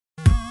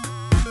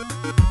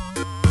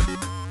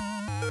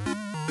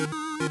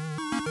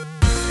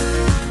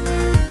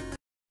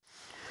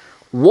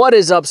What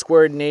is up,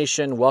 Squared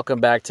Nation?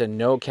 Welcome back to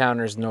No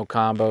Counters, No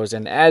Combos.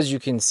 And as you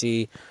can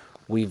see,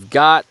 we've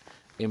got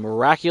a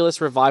Miraculous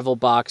Revival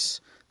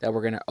box that we're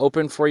going to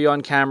open for you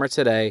on camera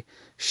today.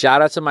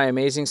 Shout out to my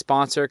amazing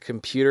sponsor,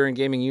 Computer and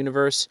Gaming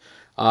Universe,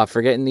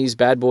 for getting these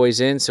bad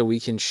boys in so we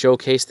can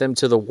showcase them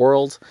to the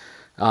world.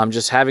 I'm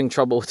just having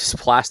trouble with this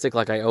plastic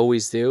like I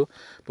always do.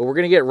 But we're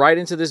going to get right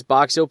into this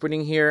box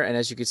opening here. And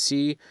as you can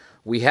see,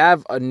 we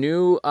have a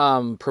new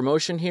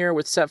promotion here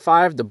with Set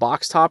 5, the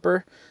box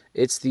topper.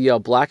 It's the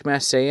Black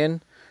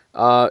Masayan.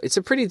 It's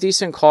a pretty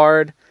decent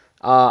card.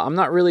 I'm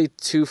not really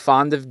too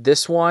fond of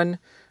this one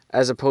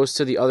as opposed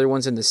to the other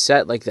ones in the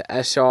set, like the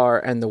SR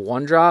and the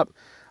 1-drop.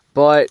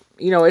 But,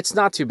 you know, it's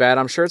not too bad.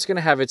 I'm sure it's going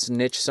to have its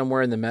niche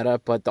somewhere in the meta,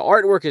 but the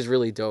artwork is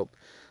really dope.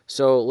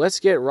 So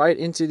let's get right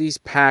into these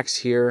packs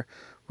here.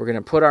 We're going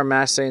to put our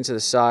Masayan to the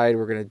side.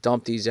 We're going to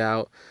dump these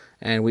out.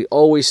 And we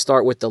always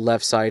start with the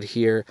left side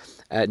here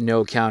at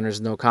No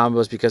Counters, No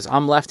Combos, because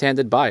I'm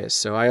left-handed biased.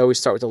 So I always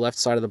start with the left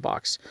side of the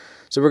box.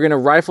 So we're going to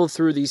rifle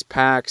through these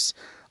packs.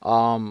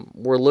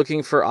 We're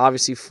looking for,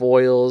 obviously,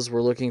 foils.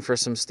 We're looking for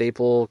some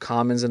staple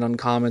commons and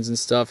uncommons and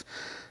stuff.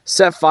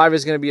 Set 5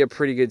 is going to be a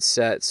pretty good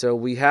set. So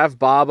we have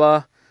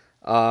Baba.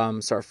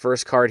 It's our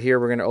first card here.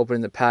 We're going to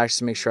open the packs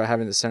to make sure I have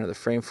it in the center of the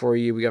frame for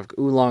you. We have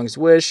Oolong's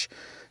Wish,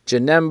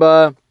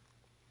 Janemba,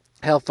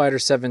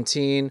 Hellfighter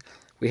 17.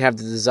 We have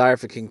the Desire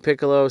for King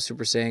Piccolo,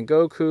 Super Saiyan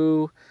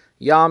Goku,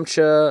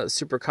 Yamcha,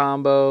 Super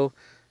Combo,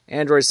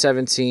 Android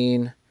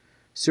 17,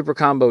 Super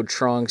Combo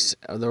Trunks,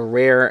 the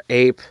Rare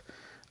Ape,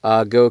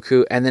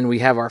 Goku. And then we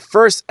have our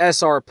first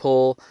SR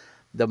pull,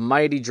 the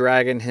Mighty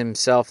Dragon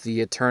himself,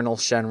 the Eternal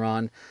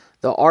Shenron.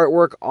 The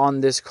artwork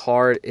on this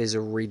card is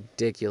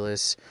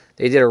ridiculous.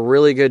 They did a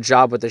really good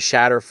job with the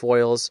shatter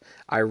foils.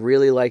 I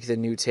really like the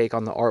new take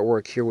on the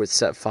artwork here with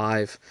Set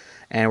 5.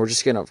 And we're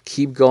just going to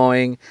keep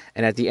going.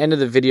 And at the end of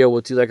the video, we'll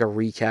do like a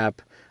recap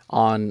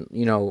on,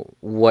 you know,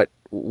 what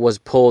was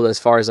pulled as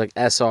far as like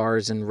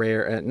SRs and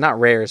rare, not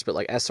rares, but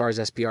like SRs,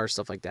 SPRs,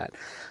 stuff like that.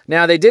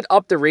 Now, they did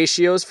up the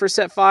ratios for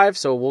Set 5,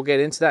 so we'll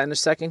get into that in a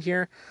second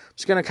here. I'm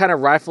just going to kind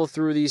of rifle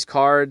through these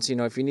cards. You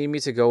know, if you need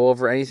me to go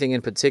over anything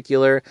in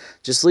particular,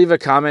 just leave a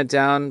comment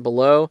down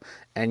below.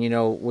 And, you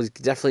know, we'll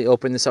definitely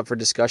open this up for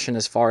discussion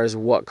as far as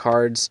what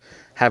cards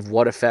have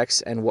what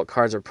effects and what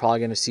cards are probably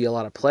going to see a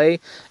lot of play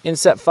in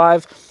Set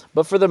 5.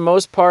 But for the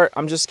most part,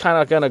 I'm just kind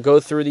of going to go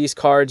through these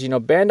cards. You know,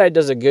 Bandai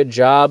does a good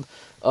job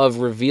of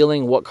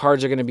revealing what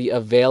cards are going to be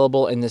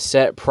available in the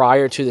set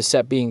prior to the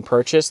set being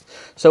purchased.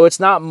 So it's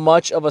not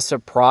much of a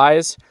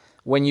surprise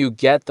when you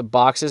get the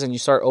boxes and you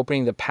start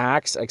opening the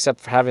packs,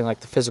 except for having like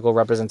the physical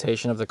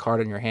representation of the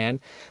card in your hand.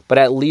 But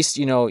at least,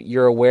 you know,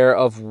 you're aware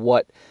of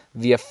what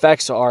the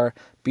effects are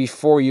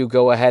before you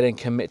go ahead and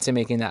commit to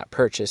making that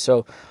purchase.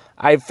 So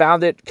I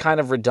found it kind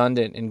of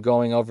redundant in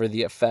going over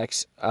the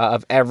effects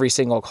of every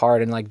single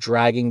card and like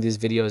dragging these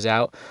videos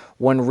out,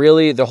 when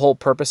really the whole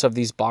purpose of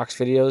these box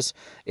videos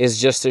is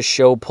just to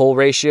show pull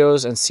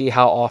ratios and see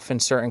how often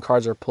certain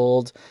cards are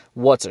pulled,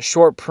 what's a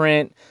short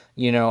print,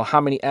 you know, how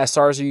many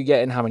SRs are you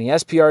getting, how many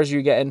SPRs are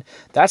you getting.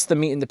 That's the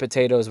meat and the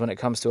potatoes when it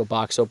comes to a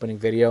box opening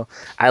video.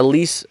 At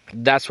least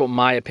that's what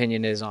my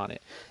opinion is on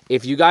it.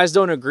 If you guys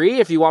don't agree,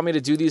 if you want me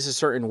to do these a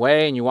certain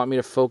way and you want me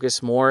to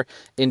focus more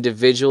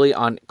individually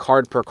on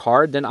card per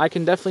card, then I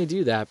can definitely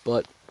do that.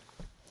 But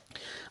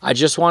I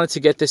just wanted to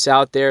get this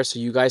out there so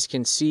you guys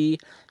can see,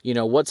 you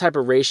know, what type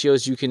of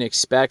ratios you can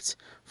expect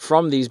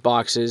from these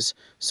boxes,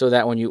 so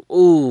that when you,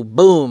 ooh,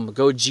 boom,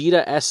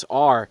 Gogeta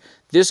SR.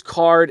 This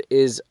card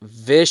is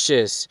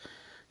vicious.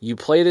 You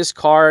play this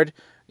card,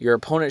 your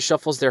opponent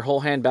shuffles their whole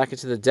hand back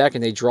into the deck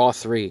and they draw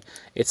 3.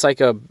 It's like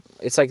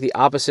the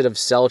opposite of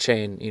Cell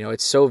Chain. You know,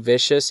 it's so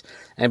vicious,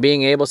 and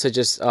being able to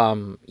just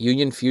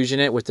Union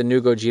Fusion it with the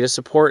new Gogeta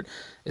support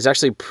is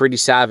actually pretty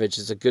savage.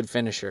 It's a good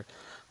finisher.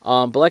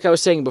 But like I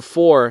was saying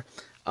before,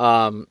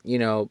 you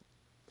know,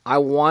 I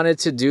wanted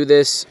to do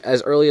this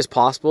as early as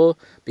possible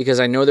because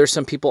I know there's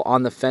some people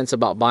on the fence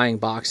about buying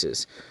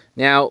boxes.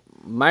 Now,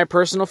 my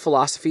personal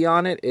philosophy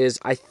on it is,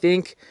 I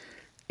think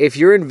if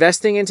you're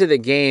investing into the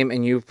game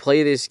and you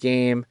play this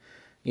game,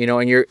 you know,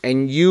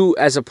 and you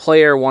as a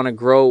player want to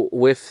grow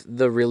with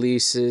the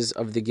releases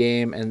of the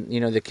game and,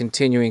 you know, the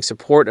continuing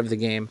support of the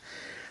game,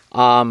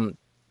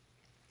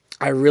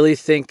 I really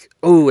think,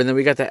 ooh, and then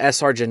we got the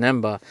SR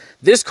Janemba.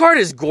 This card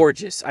is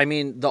gorgeous. I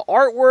mean, the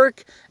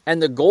artwork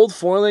and the gold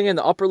foiling in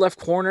the upper left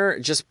corner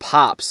just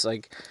pops.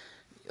 Like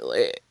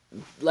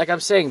I'm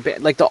saying,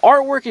 like the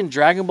artwork in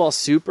Dragon Ball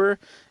Super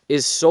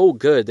is so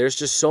good. There's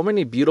just so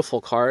many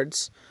beautiful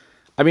cards.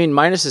 I mean,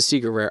 minus the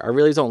secret rare. I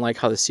really don't like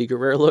how the secret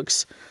rare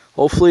looks.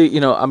 Hopefully, you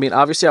know, I mean,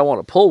 obviously I want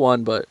to pull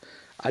one, but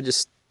I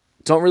just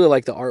don't really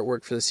like the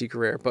artwork for the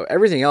secret rare. But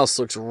everything else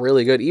looks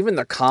really good. Even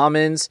the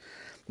commons.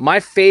 My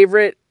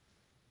favorite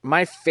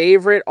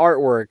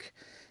artwork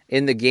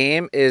in the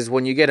game is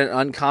when you get an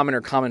uncommon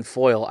or common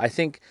foil. I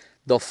think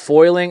the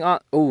foiling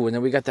on... Ooh, and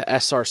then we got the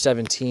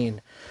SR-17.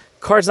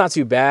 Card's not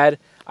too bad.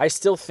 I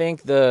still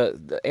think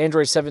the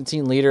Android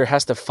 17 leader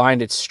has to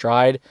find its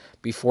stride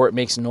before it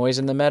makes noise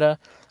in the meta.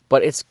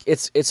 But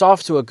it's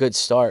off to a good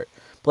start.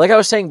 But like I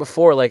was saying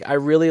before, like I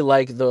really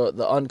like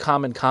the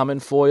uncommon common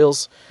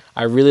foils.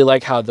 I really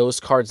like how those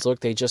cards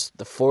look.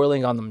 The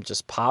foiling on them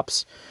just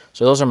pops.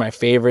 So those are my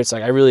favorites.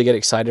 Like I really get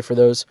excited for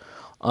those.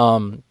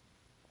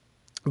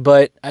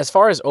 But as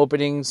far as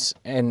openings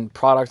and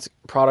product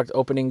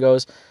opening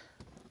goes,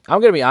 I'm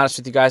going to be honest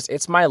with you guys.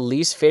 It's my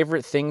least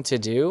favorite thing to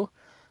do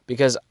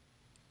because,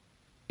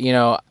 you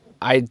know,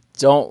 I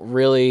don't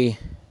really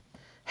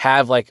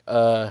have like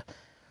a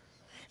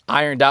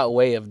ironed out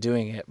way of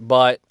doing it,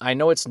 but I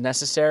know it's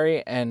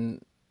necessary.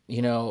 And,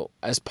 you know,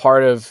 as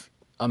part of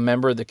a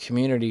member of the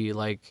community,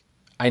 like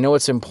I know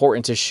it's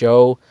important to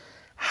show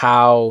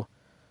how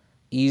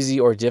easy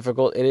or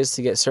difficult it is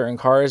to get certain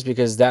cards,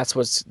 because that's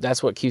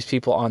what keeps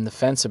people on the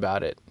fence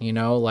about it. You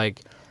know,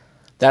 like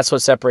that's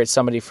what separates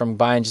somebody from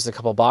buying just a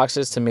couple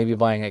boxes to maybe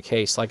buying a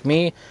case. Like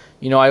me,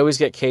 you know, I always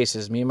get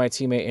cases. Me and my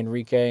teammate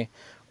Enrique.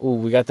 Ooh,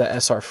 we got the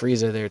SR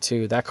Frieza there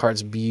too. That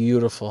card's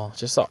beautiful.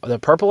 Just the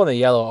purple and the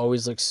yellow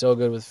always look so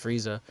good with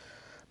Frieza.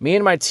 Me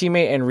and my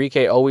teammate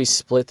Enrique always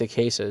split the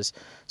cases.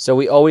 So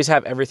we always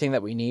have everything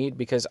that we need,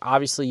 because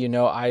obviously, you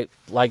know, I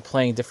like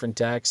playing different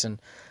decks, and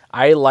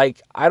I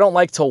don't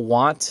like to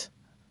want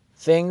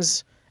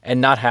things and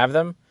not have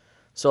them.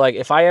 So like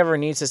if I ever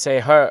need to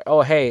say,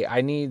 oh hey, I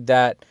need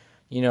that,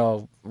 you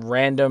know,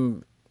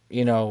 random,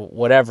 you know,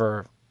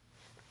 whatever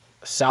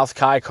South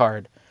Kai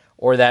card,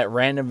 or that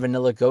random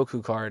vanilla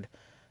Goku card.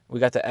 We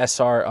got the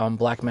SR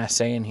Black Mass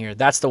Saiyan here.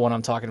 That's the one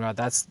I'm talking about.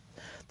 That's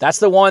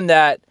the one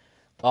that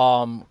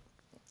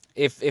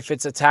if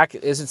its attack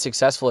isn't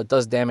successful, it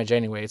does damage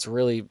anyway. It's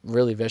really,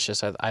 really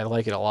vicious. I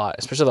like it a lot.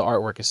 Especially the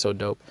artwork is so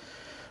dope.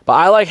 But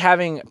I like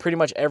having pretty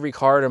much every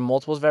card and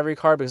multiples of every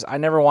card, because I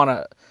never want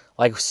to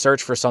like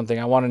search for something.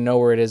 I want to know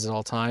where it is at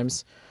all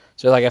times.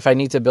 So like if I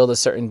need to build a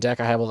certain deck,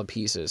 I have all the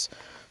pieces.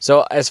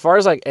 So as far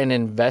as like an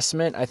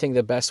investment, I think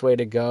the best way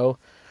to go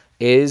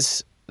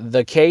is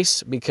the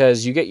case,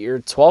 because you get your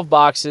 12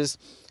 boxes,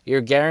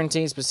 you're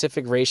guaranteeing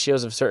specific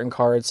ratios of certain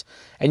cards,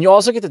 and you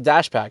also get the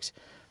dash packs.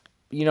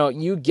 You know,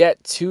 you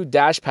get 2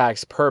 dash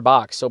packs per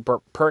box. So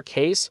per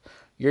case,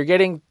 you're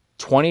getting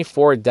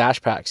 24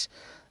 dash packs.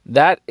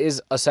 That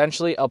is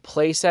essentially a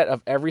playset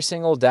of every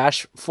single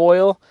dash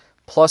foil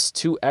plus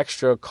 2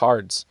 extra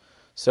cards.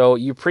 So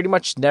you pretty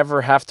much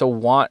never have to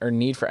want or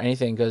need for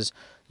anything, because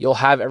you'll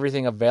have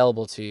everything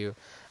available to you.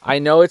 I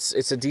know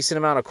it's a decent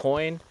amount of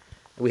coin.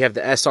 We have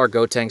the SR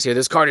Gotenks here.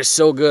 This card is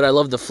so good. I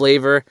love the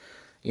flavor.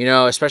 You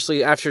know,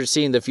 especially after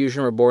seeing the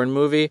Fusion Reborn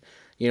movie,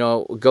 you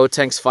know,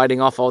 Gotenks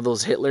fighting off all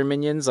those Hitler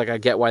minions. Like I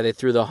get why they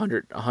threw the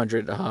 100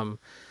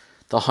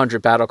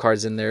 battle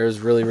cards in there. It was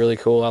really, really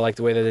cool. I like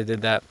the way that they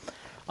did that.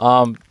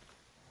 But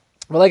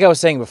like I was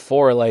saying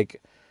before,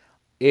 like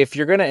if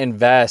you're going to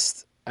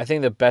invest, I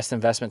think the best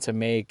investment to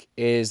make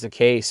is the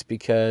case,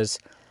 because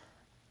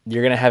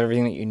you're going to have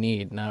everything that you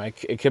need. Now,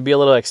 it could be a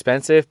little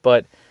expensive,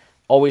 but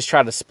always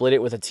try to split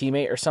it with a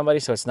teammate or somebody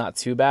so it's not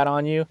too bad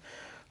on you,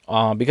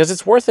 because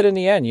it's worth it in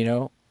the end, you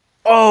know.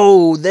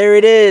 Oh, there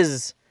it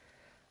is.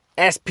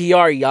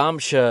 SPR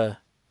Yamcha.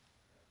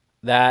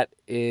 That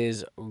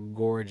is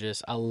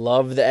gorgeous. I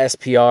love the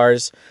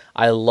SPRs.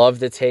 I love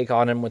the take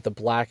on him with the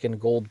black and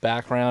gold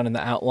background and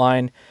the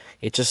outline.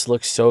 It just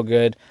looks so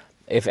good.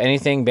 If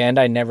anything,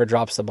 Bandai never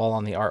drops the ball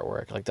on the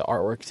artwork. Like the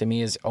artwork to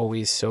me is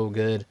always so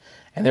good.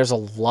 And there's a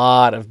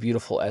lot of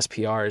beautiful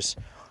SPRs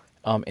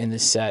in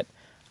this set.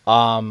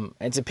 And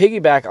to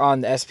piggyback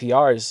on the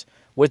SPRs,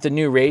 with the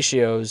new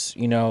ratios,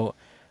 you know,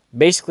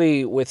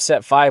 basically with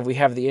set 5, we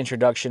have the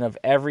introduction of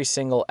every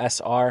single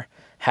SR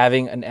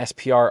having an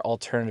SPR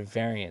alternative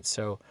variant.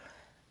 So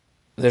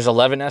there's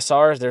 11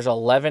 SRs, there's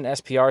 11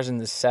 SPRs in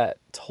this set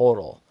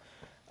total,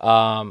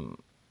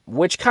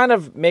 which kind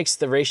of makes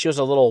the ratios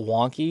a little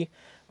wonky,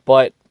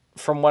 but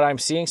from what I'm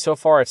seeing so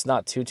far, it's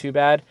not too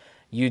bad.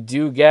 You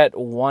do get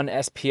 1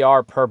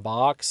 SPR per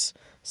box.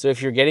 So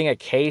if you're getting a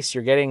case,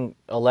 you're getting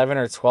 11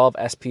 or 12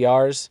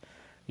 SPRs.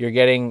 You're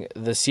getting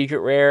the secret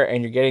rare,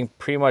 and you're getting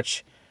pretty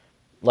much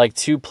like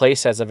 2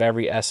 playsets of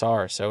every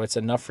SR. So it's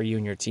enough for you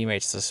and your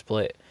teammates to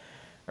split,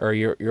 or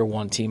your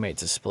one teammate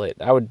to split.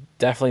 I would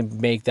definitely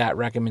make that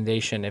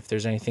recommendation if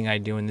there's anything I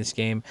do in this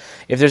game.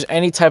 If there's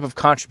any type of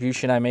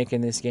contribution I make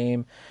in this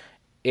game,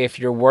 if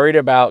you're worried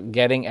about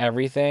getting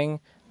everything,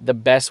 the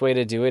best way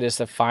to do it is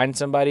to find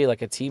somebody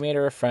like a teammate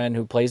or a friend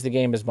who plays the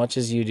game as much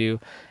as you do,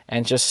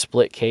 and just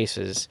split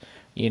cases.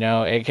 You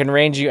know, it can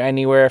range you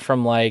anywhere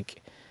from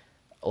like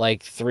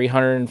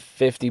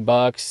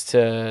 $350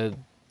 to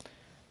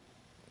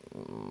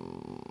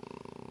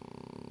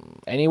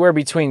anywhere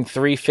between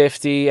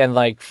 350 and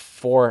like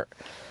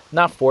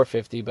not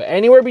 450, but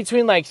anywhere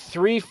between like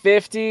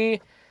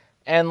 350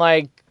 and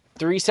like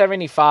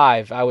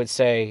 375, I would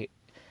say,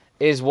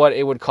 is what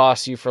it would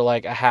cost you for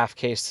like a half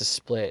case to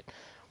split.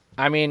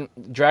 I mean,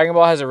 Dragon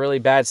Ball has a really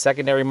bad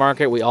secondary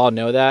market. We all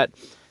know that.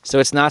 So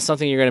it's not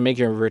something you're going to make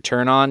your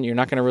return on. You're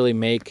not going to really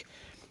make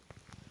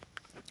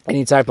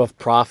any type of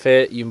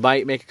profit. You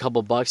might make a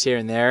couple bucks here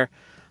and there.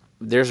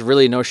 There's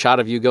really no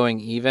shot of you going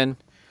even.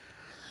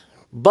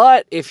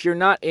 But if you're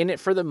not in it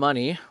for the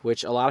money,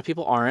 which a lot of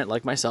people aren't,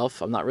 like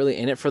myself, I'm not really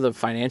in it for the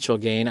financial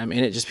gain. I'm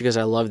in it just because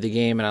I love the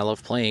game and I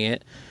love playing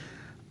it.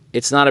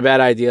 It's not a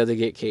bad idea to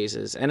get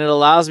cases. And it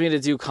allows me to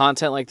do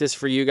content like this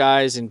for you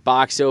guys and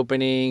box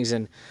openings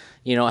and,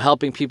 you know,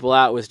 helping people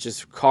out with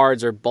just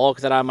cards or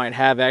bulk that I might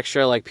have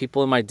extra. Like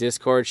people in my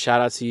Discord,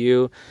 shout out to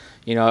you.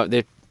 You know,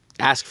 they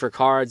ask for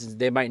cards.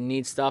 They might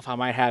need stuff. I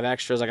might have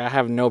extras. Like I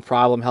have no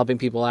problem helping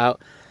people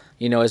out,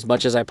 you know, as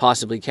much as I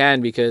possibly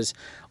can, because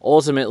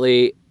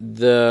ultimately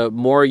the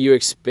more you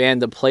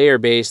expand the player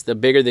base, the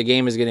bigger the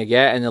game is going to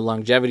get and the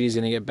longevity is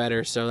going to get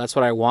better. So that's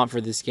what I want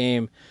for this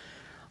game.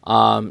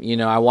 You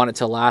know, I want it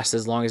to last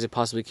as long as it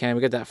possibly can.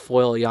 We got that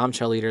foil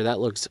Yamcha leader. That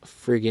looks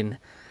friggin'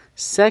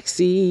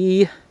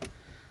 sexy.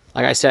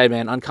 Like I said,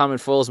 man, uncommon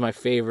foil is my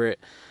favorite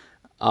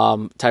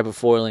type of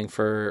foiling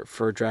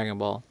for Dragon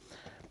Ball.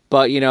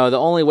 But, you know, the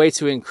only way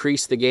to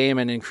increase the game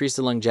and increase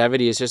the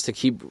longevity is just to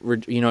keep,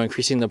 you know,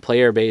 increasing the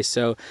player base.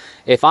 So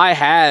if I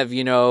have,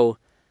 you know,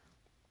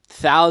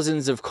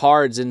 thousands of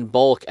cards in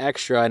bulk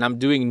extra and I'm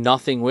doing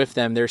nothing with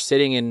them, they're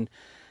sitting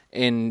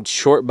in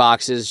short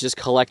boxes just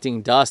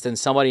collecting dust, and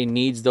somebody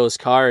needs those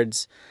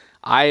cards,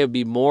 I would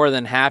be more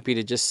than happy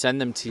to just send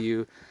them to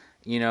you,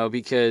 you know,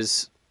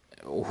 because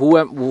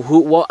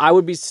well, I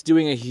would be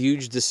doing a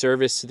huge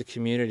disservice to the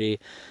community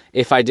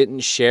if I didn't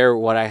share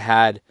what I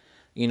had,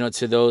 you know,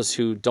 to those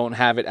who don't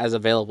have it as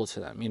available to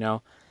them, you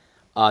know.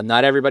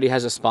 Not everybody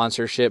has a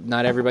sponsorship.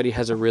 Not everybody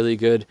has a really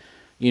good,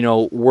 you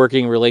know,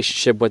 working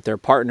relationship with their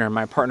partner.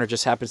 My partner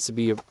just happens to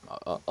be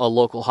a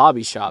local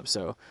hobby shop,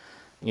 so,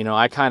 you know,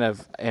 I kind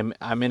of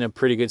I'm in a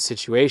pretty good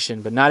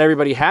situation, but not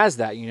everybody has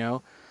that, you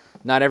know.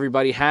 Not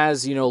everybody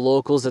has, you know,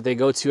 locals that they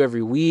go to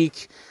every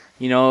week.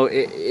 You know,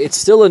 it's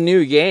still a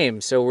new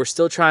game, so we're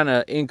still trying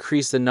to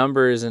increase the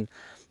numbers and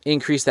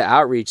increase the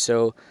outreach.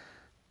 So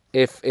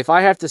if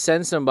I have to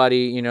send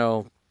somebody, you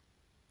know,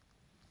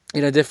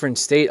 in a different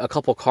state, a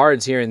couple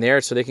cards here and there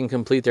so they can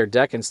complete their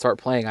deck and start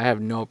playing, I have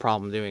no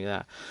problem doing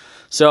that.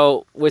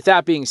 So with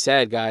that being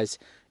said, guys,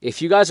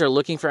 if you guys are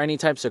looking for any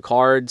types of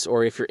cards,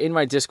 or if you're in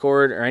my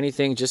Discord or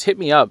anything, just hit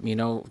me up, you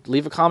know,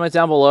 leave a comment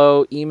down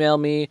below, email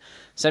me,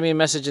 send me a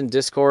message in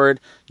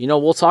Discord, you know,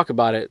 we'll talk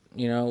about it,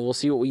 you know, we'll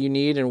see what you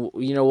need, and,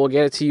 you know, we'll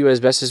get it to you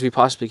as best as we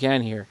possibly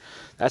can here.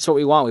 That's what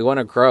we want. We want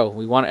to grow.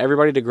 We want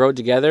everybody to grow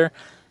together,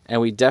 and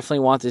we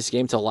definitely want this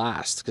game to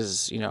last,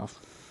 because, you know,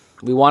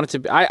 we want it to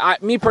be,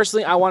 me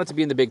personally, I want it to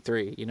be in the big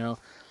three, you know.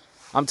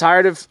 I'm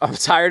tired of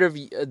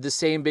the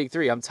same big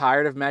three. I'm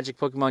tired of Magic,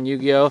 Pokemon,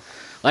 Yu-Gi-Oh!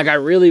 Like, I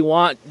really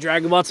want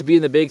Dragon Ball to be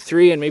in the big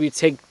three and maybe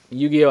take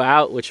Yu-Gi-Oh!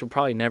 Out, which will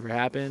probably never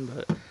happen,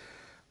 but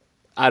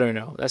I don't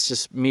know. That's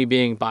just me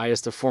being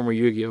biased, a former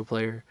Yu-Gi-Oh!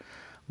 Player.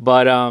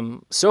 But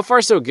so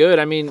far so good.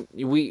 I mean,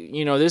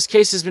 you know, this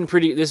box has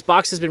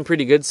been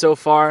pretty good so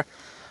far.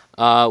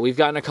 We've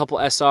gotten a couple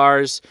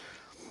SRs.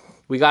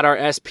 We got our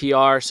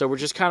SPR, so we're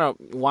just kind of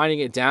winding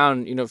it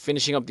down, you know,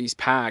 finishing up these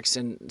packs.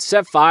 And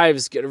set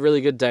 5s get a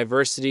really good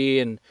diversity,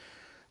 and,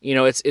 you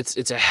know,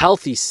 it's a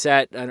healthy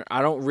set. And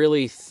I don't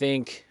really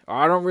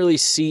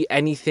see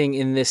anything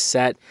in this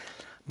set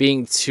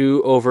being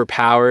too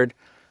overpowered.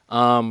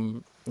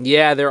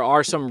 Yeah, there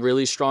are some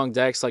really strong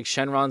decks, like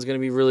Shenron's going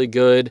to be really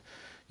good.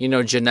 You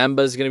know,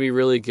 Janemba's going to be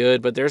really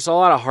good, but there's a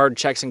lot of hard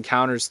checks and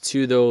counters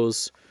to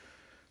those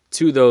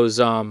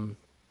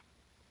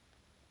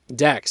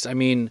decks. I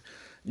mean,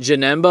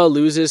 Janemba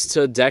loses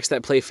to decks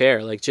that play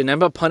fair. Like,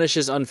 Janemba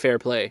punishes unfair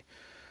play.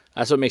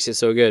 That's what makes it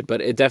so good, but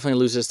it definitely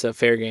loses to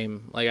fair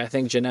game. Like, I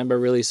think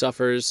Janemba really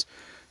suffers,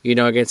 you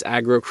know, against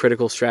aggro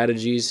critical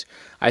strategies.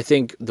 I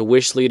think the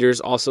Wish leaders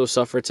also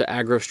suffer to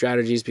aggro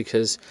strategies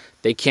because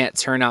they can't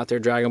turn out their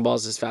Dragon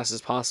Balls as fast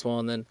as possible,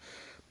 and then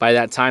by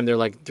that time they're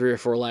like 3 or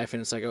 4 life,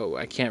 and it's like, oh,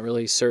 I can't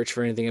really search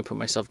for anything and put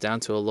myself down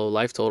to a low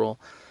life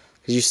total,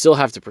 because you still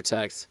have to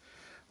protect.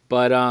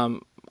 But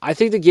I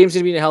think the game's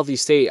going to be in a healthy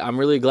state. I'm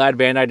really glad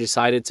Bandai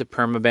decided to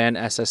permaban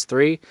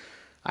SS3.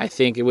 I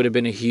think it would have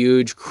been a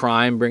huge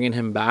crime bringing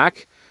him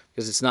back,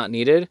 because it's not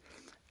needed.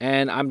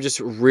 And I'm just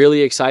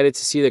really excited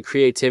to see the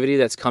creativity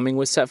that's coming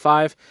with Set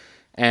 5.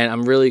 And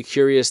I'm really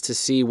curious to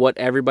see what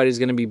everybody's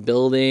going to be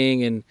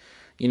building, and,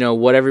 you know,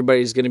 what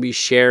everybody's going to be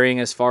sharing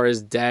as far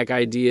as deck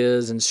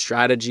ideas and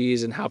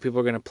strategies, and how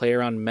people are going to play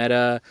around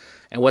meta,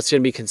 and what's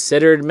going to be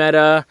considered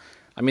meta.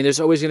 I mean, there's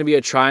always going to be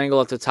a triangle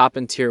at the top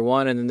in tier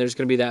 1, and then there's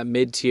going to be that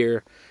mid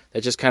tier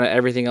that just kind of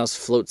everything else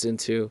floats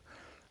into.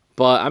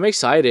 But I'm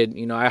excited.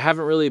 You know, I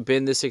haven't really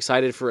been this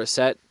excited for a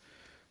set.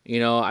 You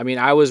know, I mean,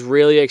 I was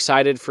really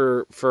excited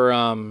for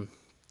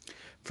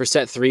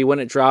set 3 when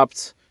it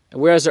dropped.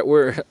 And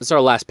it's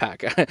our last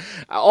pack.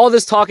 All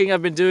this talking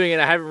I've been doing,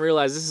 and I haven't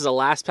realized this is the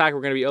last pack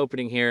we're going to be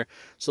opening here.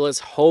 So let's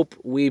hope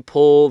we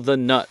pull the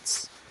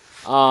nuts.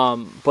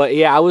 But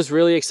yeah, I was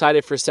really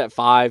excited for set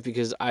 5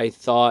 because I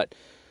thought,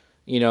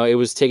 you know, it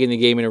was taking the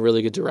game in a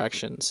really good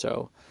direction.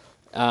 So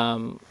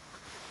I'm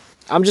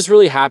just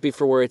really happy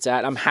for where it's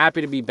at. I'm happy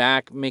to be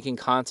back making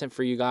content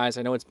for you guys.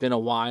 I know it's been a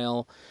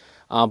while,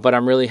 but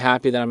I'm really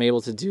happy that I'm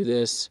able to do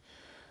this.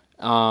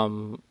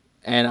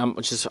 And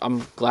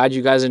I'm glad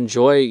you guys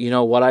enjoy, you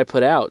know, what I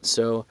put out.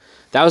 So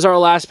that was our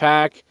last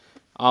pack.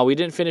 We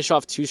didn't finish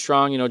off too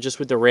strong, you know, just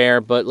with the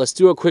rare, but let's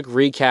do a quick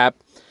recap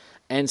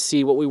and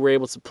see what we were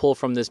able to pull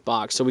from this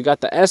box. So we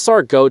got the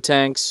SR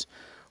Gotenks,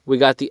 we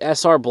got the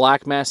SR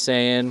Black Mass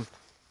Saiyan,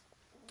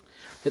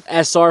 the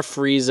SR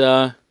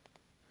Frieza,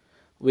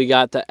 we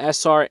got the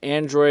SR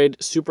Android,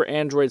 Super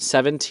Android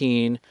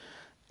 17,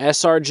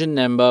 SR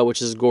Janemba,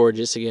 which is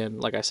gorgeous, again,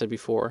 like I said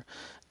before,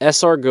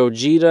 SR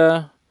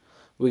Gogeta,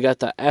 we got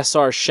the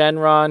SR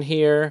Shenron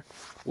here,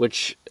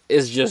 which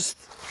is just,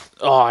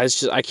 oh, it's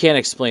just, I can't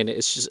explain it.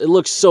 It's just, it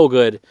looks so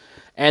good.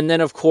 And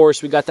then, of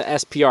course, we got the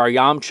SPR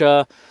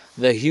Yamcha,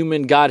 the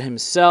human god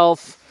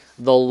himself,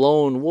 the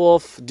lone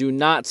wolf. Do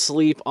not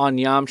sleep on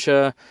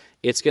Yamcha.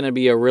 It's going to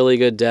be a really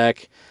good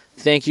deck.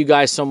 Thank you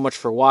guys so much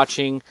for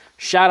watching.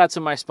 Shout out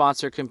to my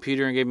sponsor,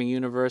 Computer and Gaming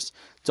Universe.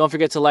 Don't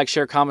forget to like,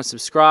 share, comment,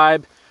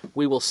 subscribe.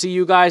 We will see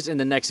you guys in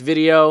the next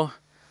video.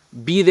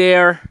 Be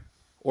there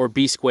or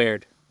be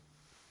squared.